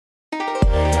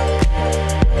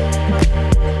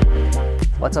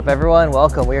What's up everyone?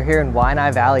 Welcome. We are here in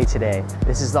Waianae Valley today.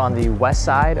 This is on the west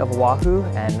side of Oahu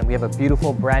and we have a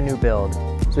beautiful brand new build.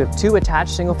 So we have two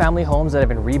attached single family homes that have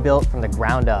been rebuilt from the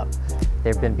ground up.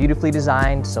 They've been beautifully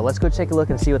designed, so let's go take a look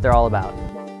and see what they're all about.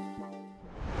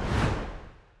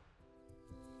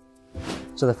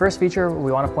 So the first feature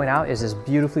we want to point out is this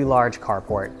beautifully large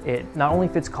carport. It not only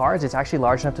fits cars, it's actually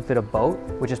large enough to fit a boat,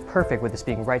 which is perfect with this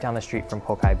being right down the street from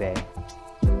Pokai Bay.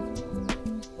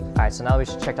 All right, so now that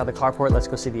we checked out the carport, let's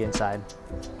go see the inside.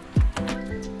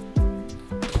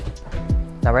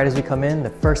 Now, right as we come in, the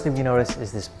first thing we notice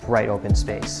is this bright open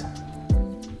space.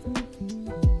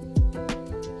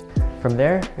 From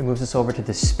there, it moves us over to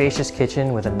this spacious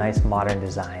kitchen with a nice modern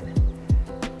design.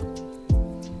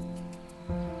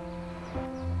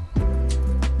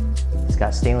 It's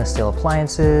got stainless steel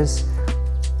appliances.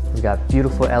 We've got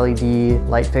beautiful LED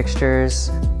light fixtures,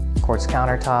 quartz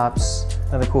countertops.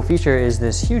 Another cool feature is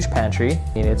this huge pantry.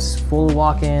 It's full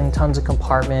walk-in, tons of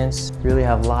compartments. You really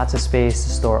have lots of space to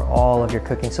store all of your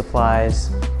cooking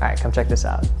supplies. All right, come check this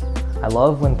out. I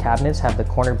love when cabinets have the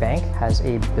corner bank has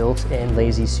a built-in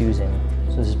lazy Susan.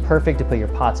 So this is perfect to put your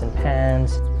pots and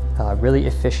pans, really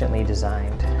efficiently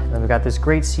designed. Then we've got this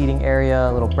great seating area,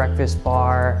 a little breakfast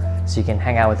bar, so you can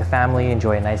hang out with the family,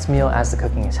 enjoy a nice meal as the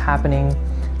cooking is happening.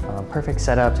 Perfect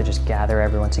setup to just gather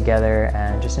everyone together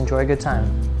and just enjoy a good time.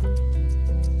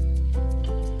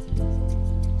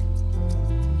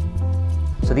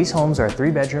 So these homes are a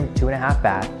 3-bedroom, 2.5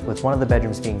 bath, with one of the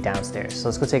bedrooms being downstairs. So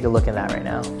let's go take a look at that right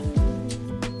now.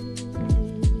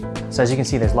 So as you can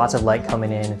see, there's lots of light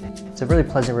coming in. It's a really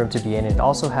pleasant room to be in. It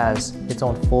also has its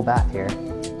own full bath here.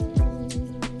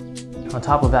 On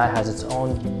top of that, it has its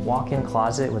own walk-in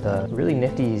closet with a really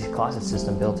nifty closet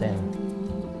system built in.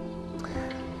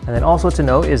 And then also to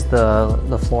note is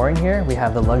the flooring here. We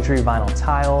have the luxury vinyl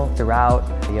tile throughout,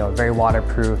 very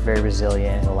waterproof, very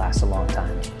resilient, it'll last a long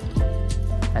time.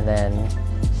 And then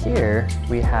here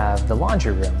we have the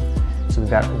laundry room. So we've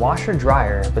got washer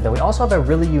dryer, but then we also have a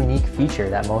really unique feature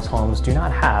that most homes do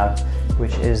not have,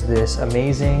 which is this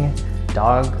amazing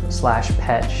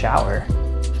dog/pet shower.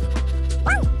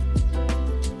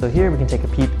 So here we can take a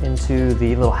peep into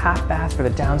the little half bath for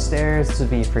the downstairs. This would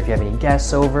be for if you have any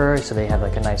guests over, so they have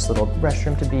like a nice little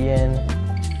restroom to be in.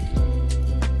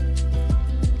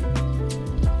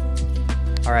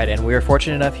 All right, and we were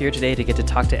fortunate enough here today to get to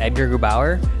talk to Edgar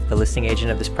Gebauer, the listing agent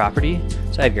of this property.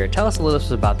 So Edgar, tell us a little bit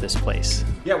about this place.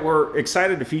 Yeah, we're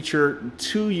excited to feature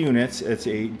 2 units. It's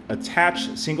a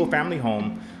attached single family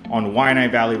home on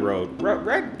Waianae Valley Road,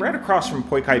 right across from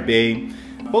Pokai Bay.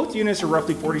 Both units are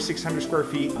roughly 4,600 square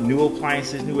feet, new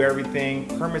appliances, new everything.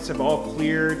 Permits have all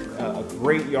cleared, a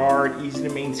great yard, easy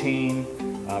to maintain,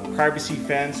 privacy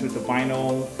fence with the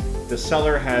vinyl. The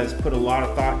seller has put a lot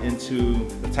of thought into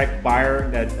the type of buyer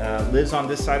that lives on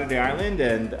this side of the island,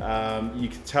 and you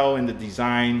can tell in the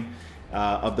design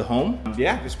of the home.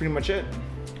 Yeah, that's pretty much it.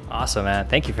 Awesome, man.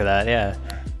 Thank you for that, yeah.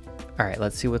 All right,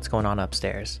 let's see what's going on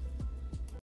upstairs.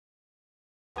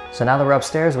 So now that we're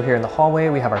upstairs, we're here in the hallway.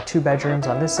 We have our 2 bedrooms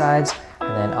on this side,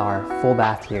 and then our full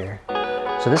bath here.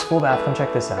 So this full bath, come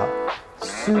check this out.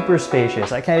 Super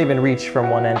spacious. I can't even reach from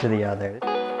one end to the other.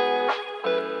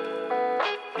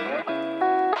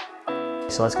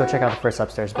 So let's go check out the first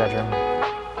upstairs bedroom.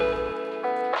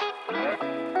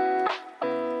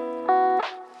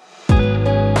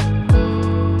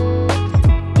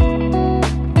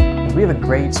 We have a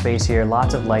great space here,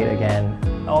 lots of light again.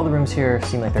 All the rooms here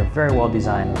seem like they're very well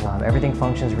designed. Everything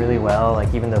functions really well,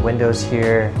 like even the windows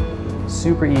here,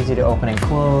 super easy to open and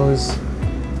close.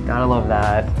 Gotta love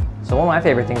that. So one of my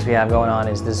favorite things we have going on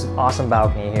is this awesome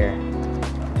balcony here.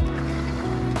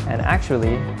 And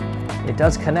actually, it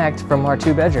does connect from our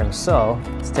 2 bedrooms. So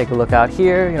let's take a look out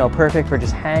here, perfect for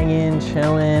just hanging,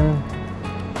 chilling,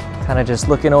 kind of just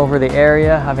looking over the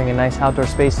area, having a nice outdoor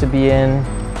space to be in.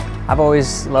 I've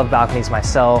always loved balconies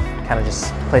myself, kind of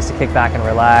just a place to kick back and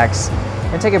relax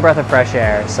and take a breath of fresh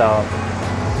air. So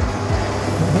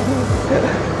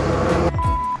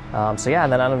yeah,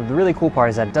 and then the really cool part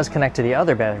is that it does connect to the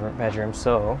other bedroom.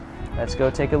 So let's go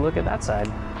take a look at that side.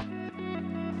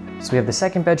 So we have the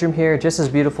second bedroom here, just as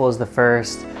beautiful as the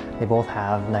first. They both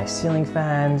have nice ceiling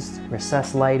fans,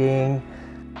 recessed lighting,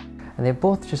 and they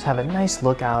both just have a nice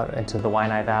look out into the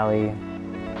Waianae Valley.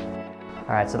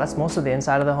 All right, so that's most of the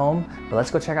inside of the home, but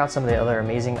let's go check out some of the other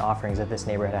amazing offerings that this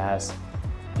neighborhood has.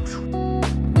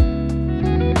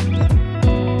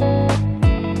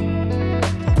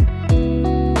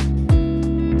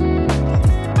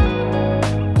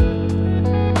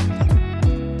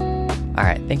 All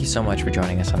right, thank you so much for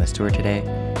joining us on this tour today.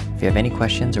 If you have any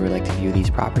questions or would like to view these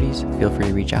properties, feel free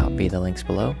to reach out via the links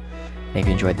below. And if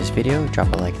you enjoyed this video,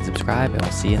 drop a like and subscribe, and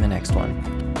we'll see you in the next one.